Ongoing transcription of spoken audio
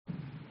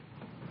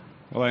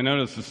Well, I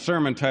noticed the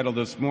sermon title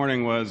this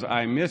morning was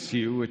I Miss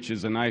You, which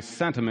is a nice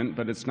sentiment,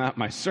 but it's not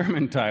my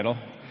sermon title.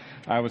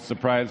 I was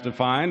surprised to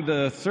find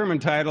the sermon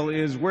title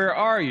is Where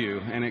Are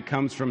You? And it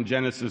comes from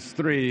Genesis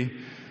 3,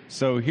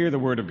 so hear the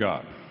word of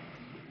God.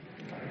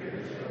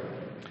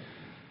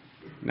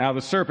 Now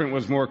the serpent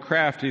was more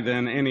crafty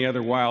than any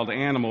other wild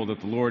animal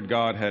that the Lord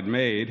God had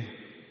made.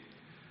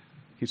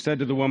 He said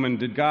to the woman,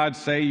 "Did God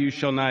say you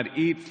shall not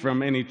eat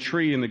from any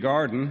tree in the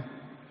garden?"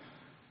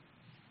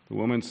 The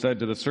woman said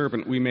to the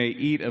serpent, "We may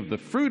eat of the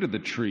fruit of the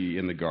tree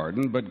in the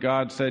garden, but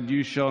God said,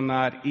 you shall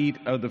not eat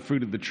of the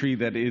fruit of the tree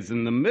that is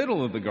in the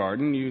middle of the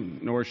garden,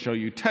 nor shall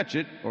you touch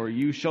it, or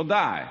you shall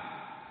die."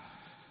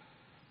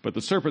 But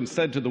the serpent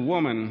said to the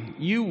woman,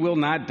 "You will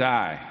not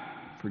die,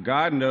 for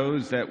God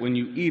knows that when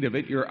you eat of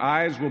it, your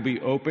eyes will be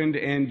opened,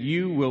 and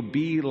you will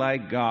be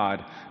like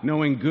God,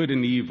 knowing good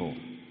and evil."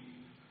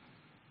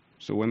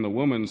 So when the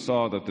woman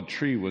saw that the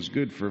tree was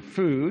good for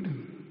food,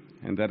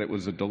 and that it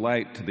was a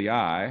delight to the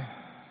eye,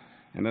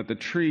 and that the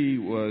tree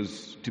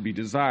was to be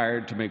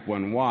desired to make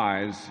one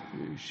wise,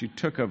 she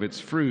took of its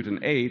fruit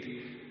and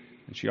ate,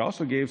 and she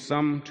also gave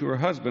some to her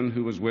husband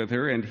who was with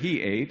her, and he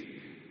ate.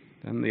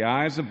 Then the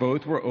eyes of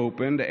both were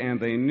opened, and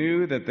they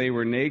knew that they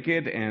were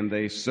naked, and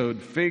they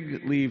sewed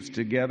fig leaves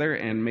together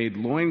and made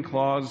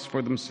loincloths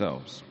for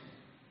themselves.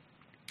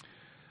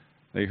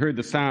 They heard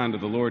the sound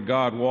of the Lord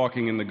God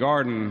walking in the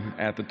garden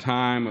at the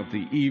time of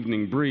the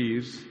evening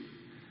breeze.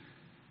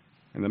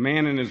 And the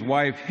man and his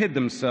wife hid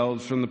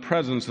themselves from the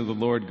presence of the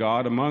Lord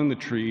God among the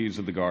trees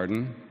of the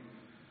garden.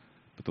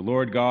 But the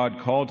Lord God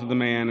called to the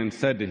man and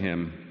said to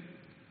him,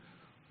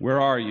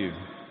 "Where are you?"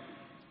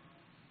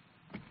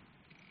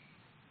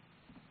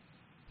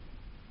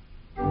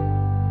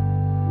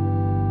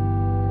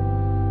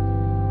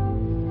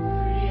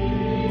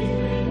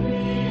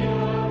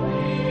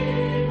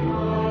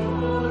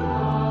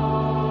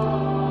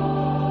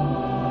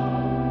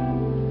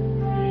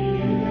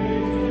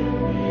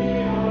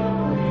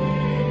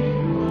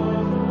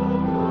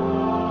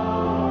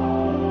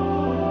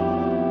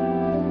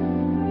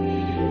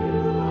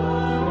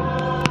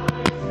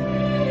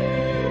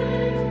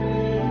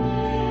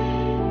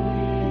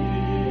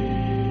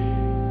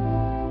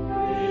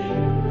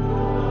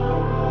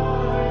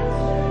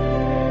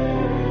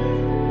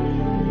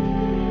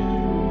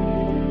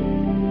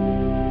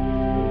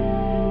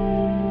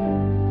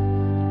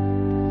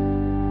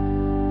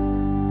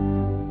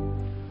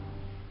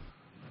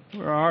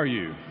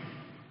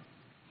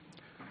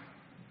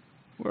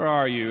 Where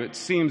are you? It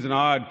seems an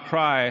odd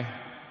cry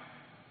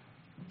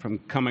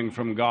coming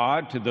from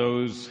God to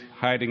those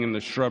hiding in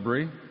the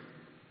shrubbery.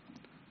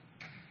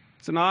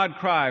 It's an odd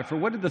cry, for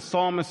what did the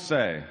psalmist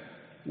say?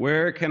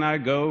 "Where can I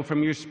go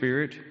from your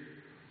spirit?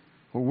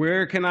 Or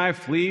where can I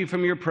flee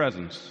from your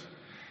presence?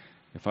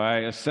 If I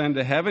ascend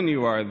to heaven,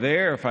 you are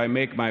there. If I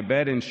make my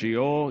bed in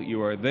Sheol,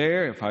 you are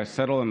there. If I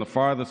settle in the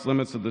farthest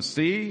limits of the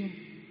sea,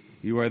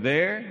 you are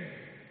there.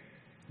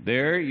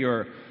 There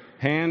your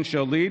hand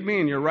shall lead me,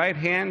 and your right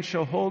hand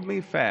shall hold me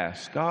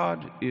fast."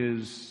 God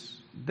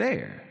is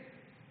there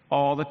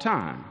all the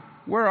time.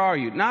 Where are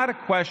you? Not a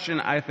question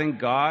I think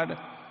God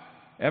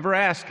ever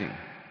asking.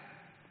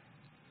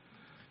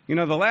 You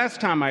know, the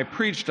last time I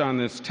preached on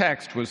this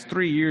text was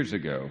 3 years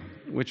ago,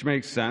 which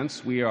makes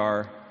sense. We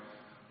are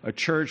a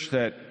church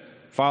that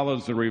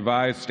follows the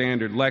Revised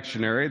Standard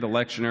Lectionary. The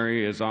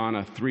lectionary is on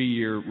a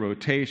 3-year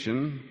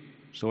rotation,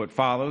 so it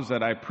follows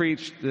that I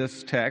preached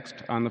this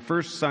text on the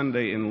first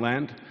Sunday in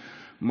Lent,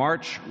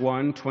 March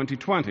 1,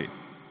 2020.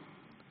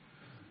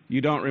 You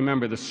don't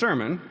remember the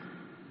sermon,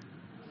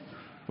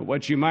 but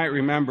what you might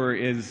remember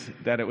is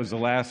that it was the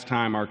last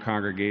time our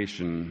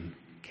congregation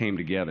came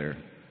together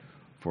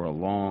for a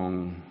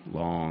long,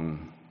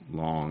 long,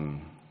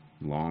 long,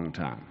 long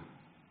time.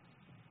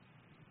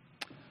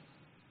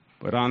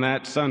 But on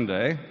that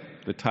Sunday,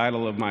 the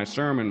title of my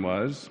sermon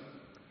was,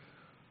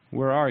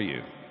 "Where Are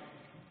You?"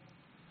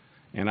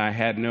 And I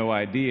had no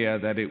idea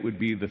that it would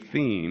be the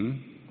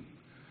theme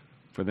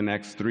for the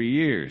next 3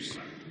 years.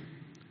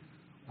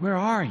 Where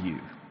are you?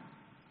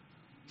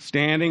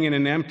 Standing in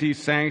an empty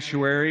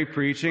sanctuary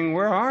preaching,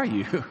 where are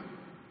you?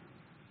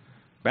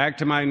 Back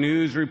to my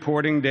news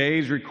reporting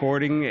days,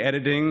 recording,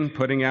 editing,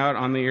 putting out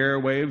on the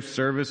airwaves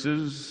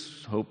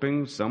services,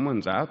 hoping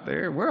someone's out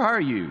there. Where are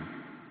you?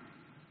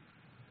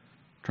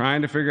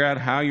 Trying to figure out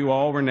how you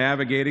all were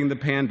navigating the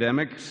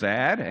pandemic,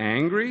 sad,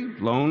 angry,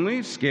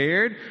 lonely,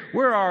 scared.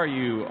 Where are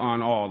you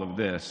on all of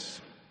this?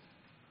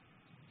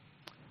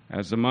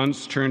 As the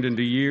months turned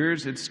into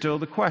years, it's still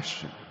the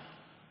question.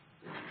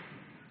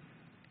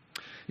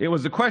 It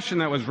was the question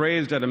that was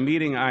raised at a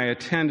meeting I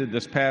attended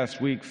this past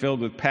week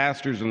filled with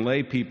pastors and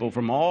lay people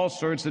from all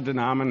sorts of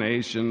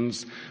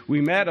denominations.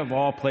 We met, of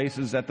all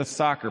places, at the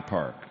soccer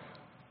park.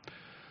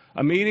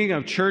 A meeting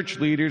of church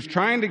leaders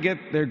trying to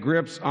get their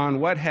grips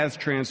on what has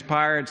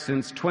transpired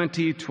since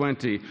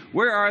 2020.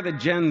 Where are the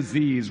Gen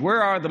Zs?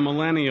 Where are the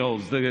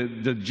millennials,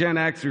 the Gen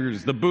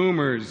Xers, the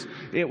boomers?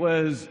 It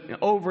was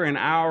over an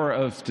hour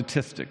of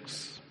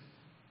statistics.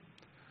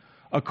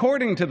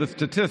 According to the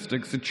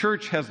statistics, the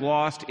church has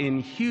lost in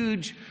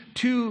huge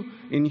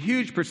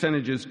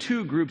percentages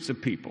two groups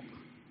of people: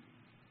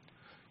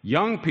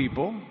 young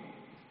people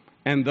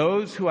and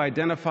those who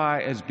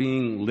identify as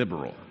being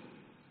liberal.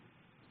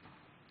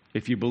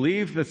 If you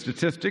believe the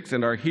statistics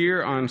and are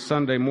here on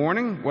Sunday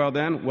morning, well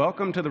then,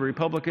 welcome to the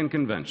Republican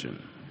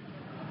Convention.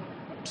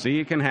 See,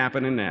 it can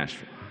happen in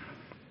Nashville.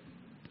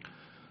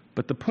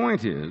 But the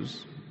point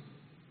is,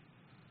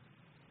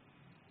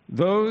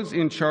 those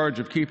in charge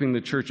of keeping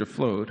the church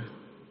afloat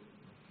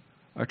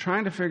are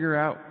trying to figure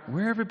out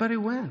where everybody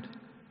went.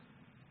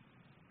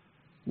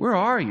 Where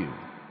are you?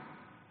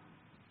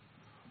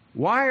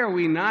 Why are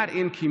we not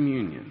in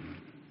communion?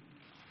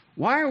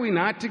 Why are we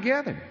not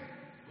together?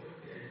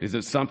 Is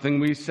it something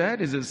we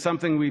said? Is it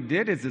something we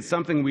did? Is it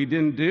something we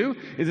didn't do?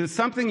 Is it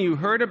something you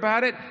heard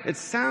about it? It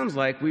sounds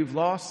like we've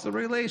lost the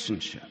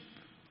relationship.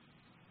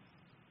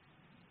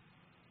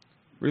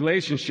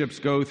 Relationships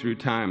go through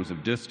times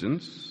of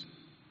distance.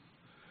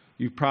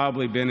 You've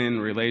probably been in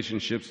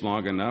relationships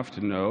long enough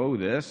to know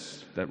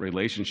this, that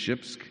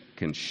relationships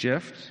can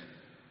shift.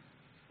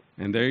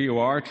 And there you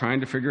are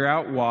trying to figure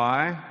out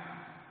why.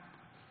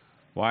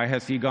 Why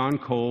has he gone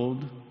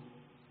cold?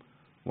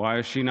 Why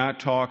is she not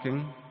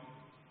talking?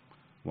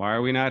 Why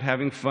are we not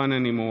having fun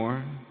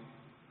anymore?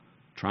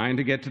 Trying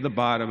to get to the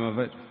bottom of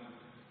it.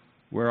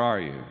 Where are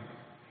you?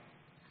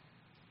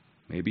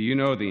 Maybe you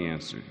know the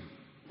answer.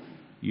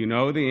 You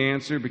know the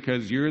answer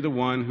because you're the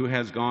one who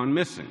has gone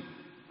missing.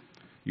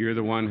 You're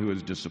the one who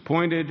is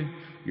disappointed.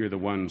 You're the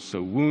one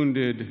so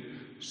wounded.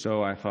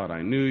 So I thought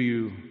I knew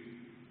you.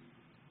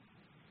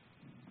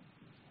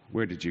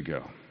 Where did you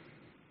go?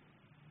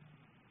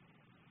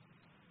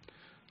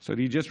 So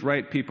do you just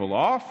write people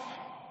off?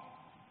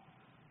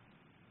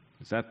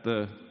 Is that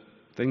the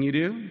thing you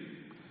do?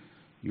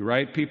 You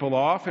write people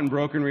off in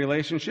broken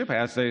relationship,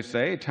 as they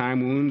say,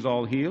 time wounds,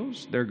 all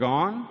heals. They're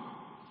gone.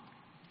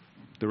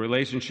 The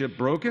relationship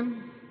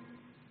broken.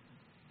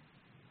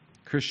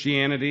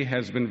 Christianity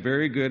has been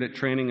very good at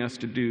training us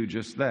to do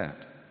just that.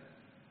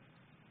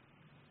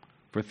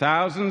 For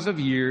thousands of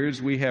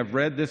years, we have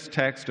read this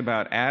text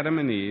about Adam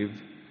and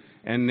Eve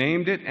and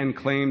named it and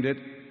claimed it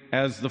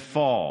as the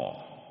fall.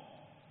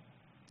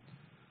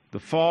 The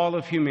fall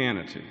of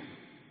humanity.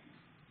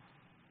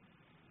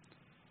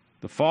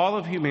 The fall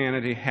of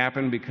humanity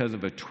happened because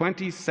of a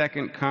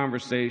 20-second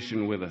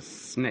conversation with a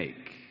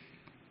snake.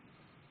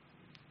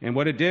 And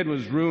what it did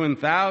was ruin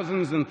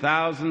thousands and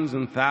thousands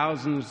and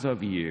thousands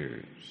of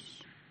years.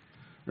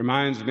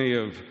 Reminds me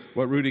of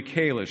what Rudy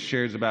Kalish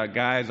shares about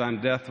guys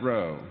on death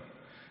row.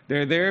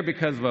 They're there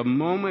because of a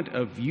moment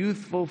of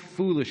youthful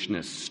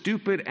foolishness,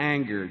 stupid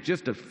anger,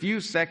 just a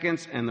few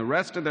seconds, and the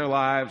rest of their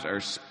lives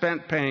are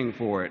spent paying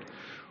for it.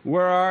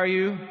 Where are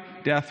you?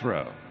 Death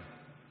row.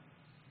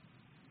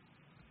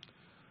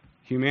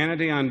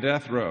 Humanity on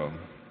death row.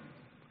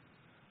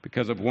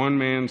 Because of one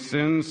man's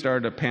sin,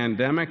 started a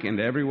pandemic, and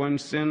everyone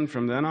sinned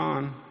from then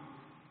on.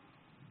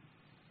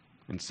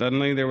 And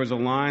suddenly there was a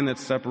line that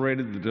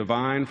separated the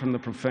divine from the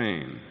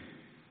profane.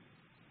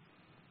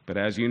 But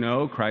as you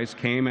know, Christ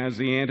came as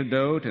the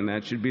antidote, and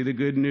that should be the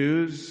good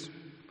news.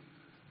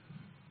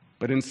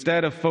 But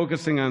instead of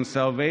focusing on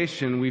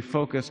salvation, we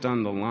focused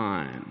on the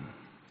line.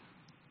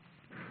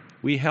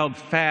 We held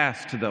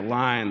fast to the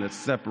line that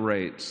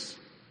separates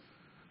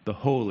the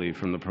holy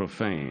from the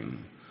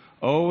profane,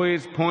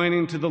 always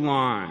pointing to the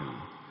line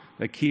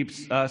that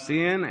keeps us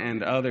in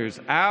and others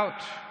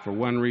out. For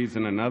one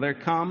reason or another,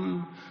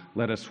 come,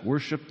 let us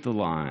worship the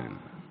line.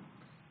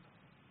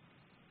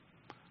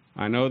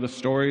 I know the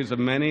stories of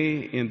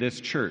many in this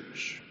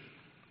church,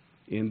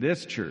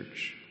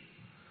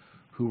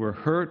 who were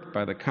hurt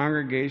by the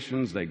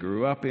congregations they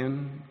grew up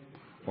in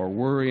or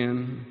were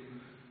in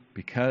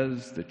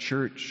because the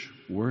church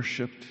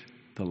worshiped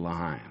the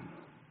line.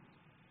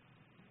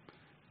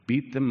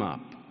 Beat them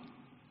up.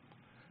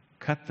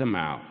 Cut them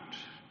out.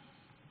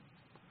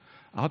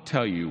 I'll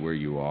tell you where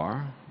you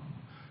are.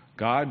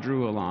 God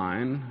drew a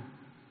line,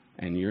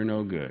 and you're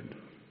no good.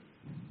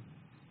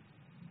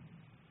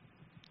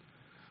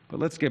 But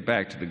let's get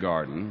back to the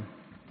garden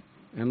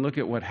and look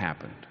at what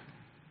happened.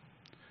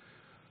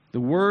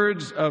 The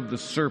words of the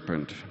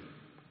serpent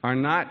are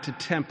not to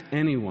tempt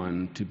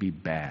anyone to be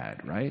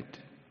bad, right?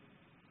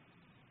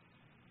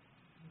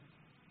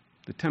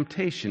 The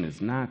temptation is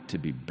not to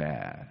be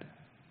bad.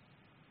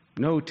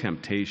 No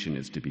temptation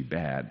is to be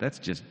bad. That's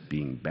just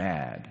being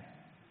bad.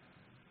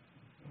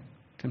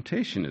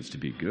 Temptation is to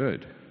be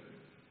good.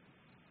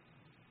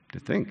 To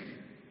think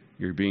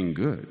you're being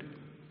good.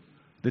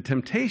 The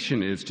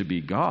temptation is to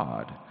be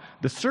God.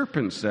 The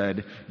serpent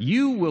said,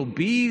 "You will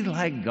be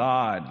like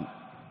God,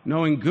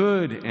 knowing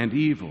good and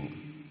evil."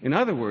 In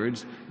other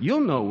words,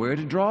 you'll know where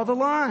to draw the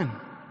line.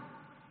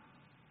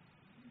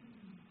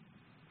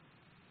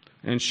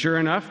 And sure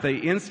enough, they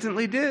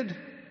instantly did.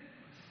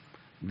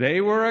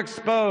 They were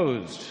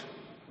exposed,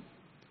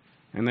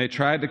 and they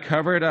tried to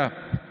cover it up.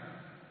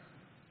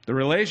 The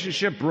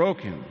relationship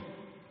broken,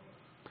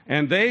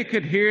 and they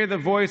could hear the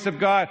voice of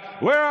God,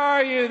 "Where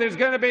are you? There's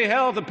going to be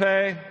hell to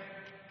pay."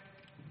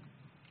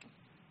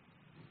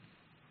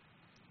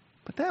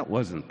 But that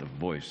wasn't the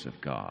voice of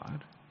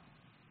God.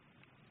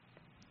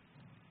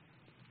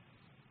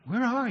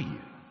 Where are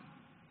you?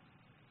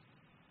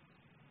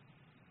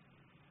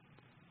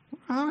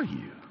 Where are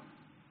you?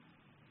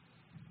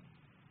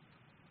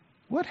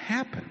 What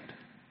happened?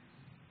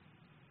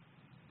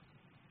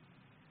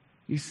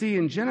 You see,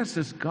 in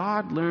Genesis,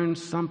 God learned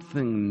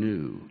something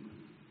new.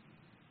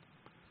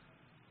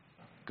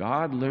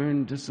 God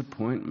learned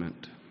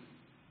disappointment.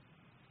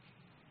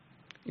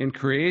 In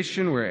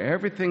creation, where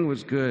everything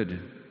was good,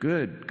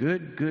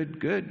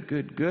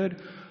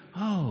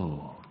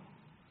 oh,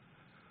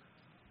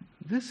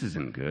 this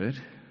isn't good.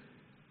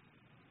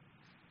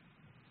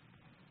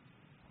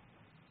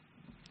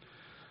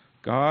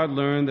 God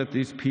learned that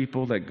these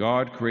people that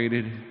God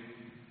created,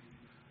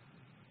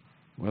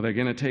 well, they're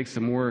going to take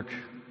some work.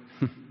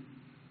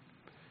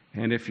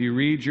 And if you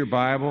read your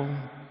Bible,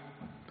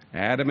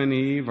 Adam and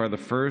Eve are the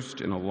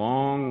first in a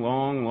long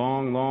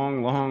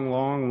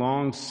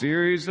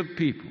series of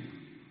people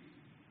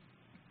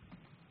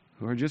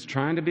who are just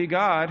trying to be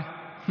God,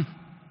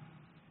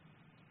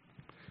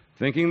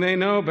 thinking they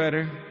know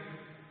better,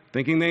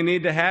 thinking they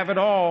need to have it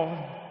all,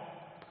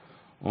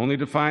 only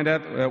to find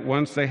out that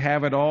once they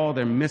have it all,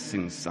 they're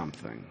missing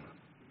something.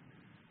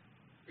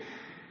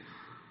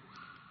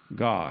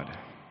 God.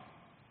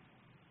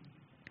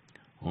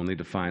 Only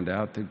to find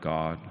out that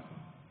God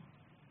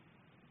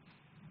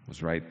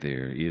was right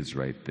there, is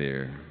right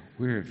there.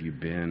 Where have you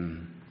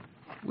been?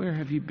 Where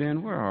have you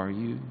been? Where are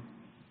you?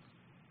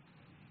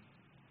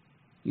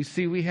 You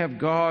see, we have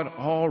God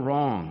all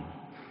wrong.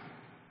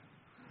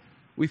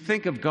 We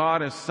think of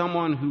God as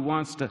someone who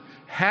wants to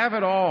have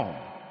it all.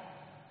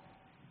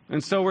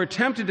 And so we're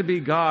tempted to be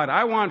God.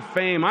 I want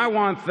fame. I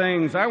want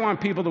things. I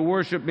want people to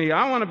worship me.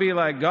 I want to be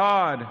like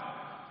God.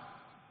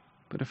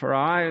 But if our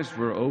eyes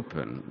were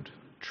opened,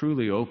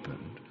 truly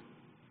opened,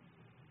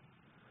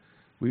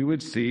 we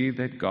would see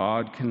that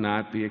God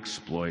cannot be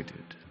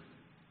exploited.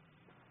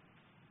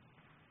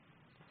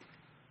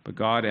 But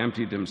God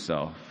emptied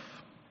himself,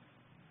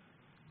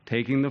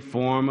 taking the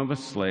form of a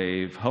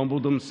slave,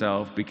 humbled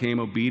himself, became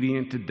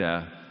obedient to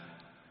death,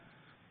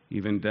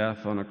 even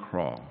death on a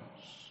cross.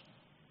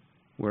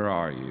 Where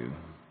are you?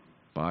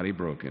 Body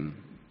broken,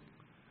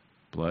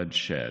 blood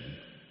shed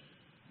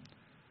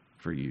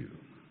for you.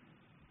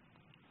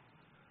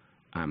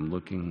 I'm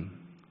looking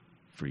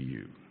for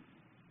you.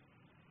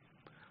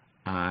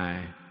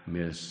 I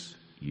miss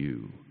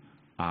you.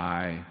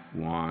 I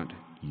want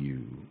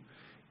you.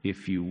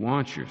 If you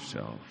want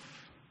yourself,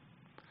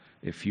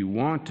 if you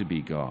want to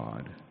be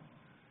God,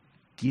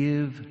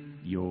 give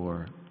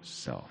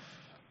yourself.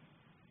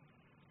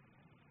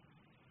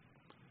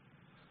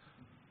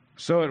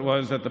 So it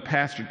was that the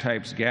pastor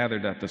types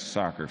gathered at the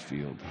soccer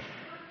field.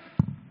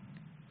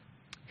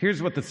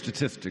 Here's what the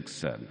statistics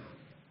said.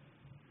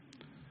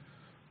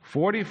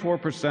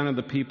 44% of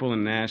the people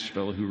in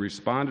Nashville who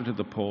responded to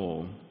the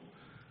poll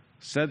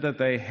said that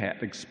they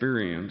had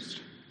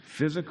experienced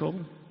physical,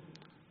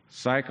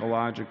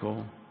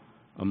 psychological,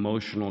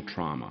 emotional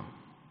trauma.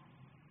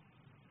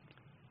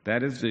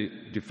 That is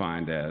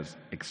defined as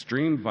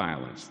extreme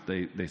violence.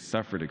 They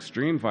suffered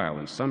extreme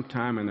violence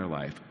sometime in their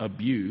life,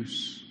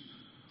 abuse,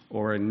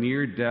 or a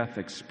near-death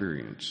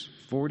experience.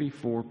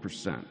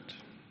 44%.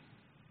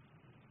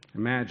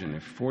 Imagine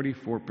if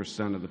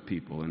 44% of the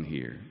people in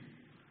here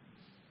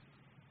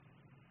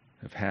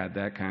have had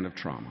that kind of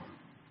trauma.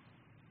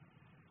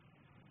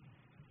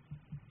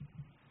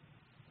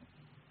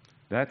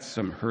 That's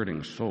some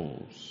hurting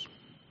souls.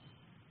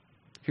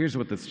 Here's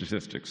what the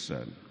statistics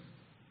said.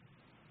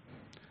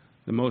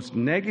 The most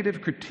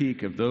negative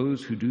critique of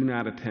those who do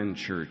not attend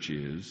church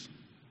is,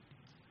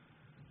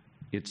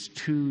 it's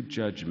too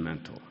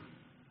judgmental.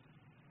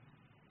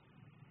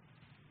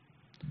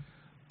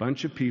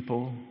 Bunch of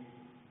people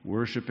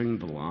worshiping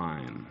the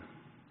line.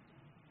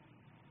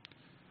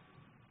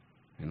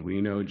 And we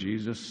know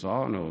Jesus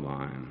saw no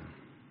line.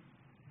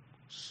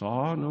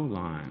 Saw no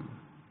line.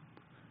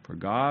 For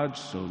God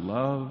so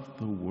loved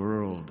the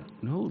world,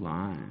 no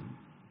line.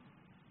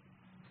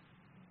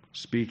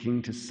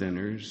 Speaking to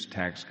sinners,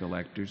 tax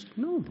collectors,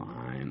 no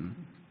line.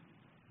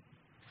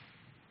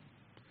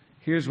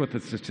 Here's what the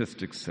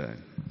statistics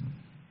said.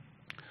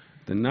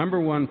 The number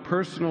one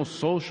personal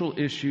social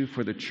issue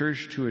for the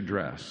church to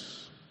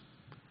address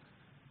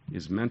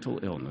is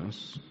mental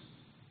illness,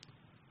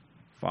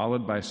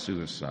 followed by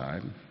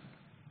suicide,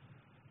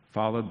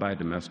 followed by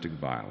domestic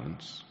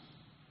violence,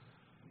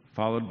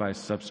 followed by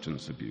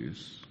substance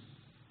abuse,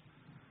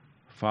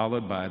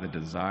 followed by the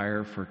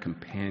desire for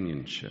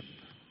companionship.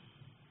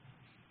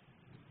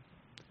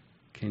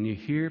 Can you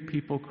hear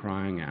people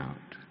crying out?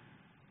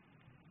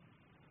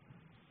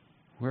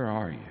 Where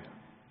are you?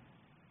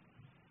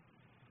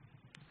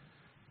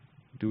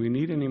 Do we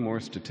need any more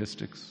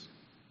statistics?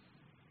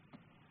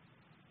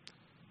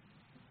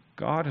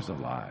 God is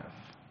alive.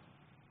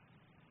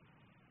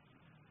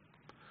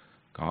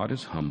 God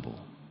is humble.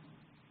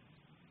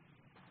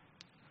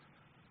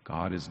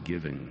 God is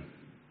giving.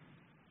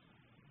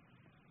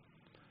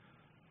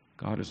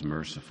 God is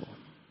merciful.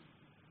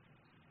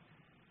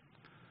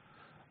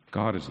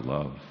 God is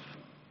love.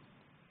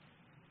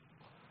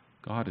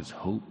 God is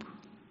hope.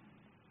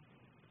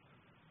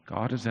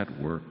 God is at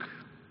work.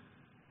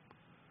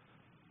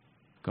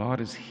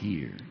 God is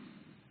here.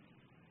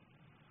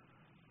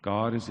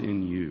 God is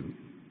in you.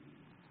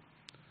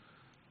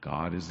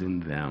 God is in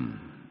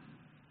them.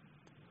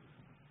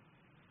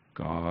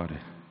 God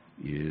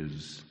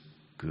is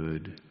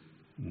good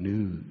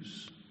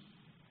news.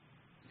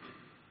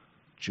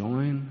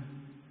 Join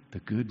the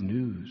good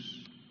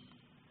news.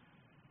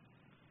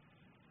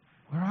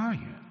 Where are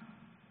you?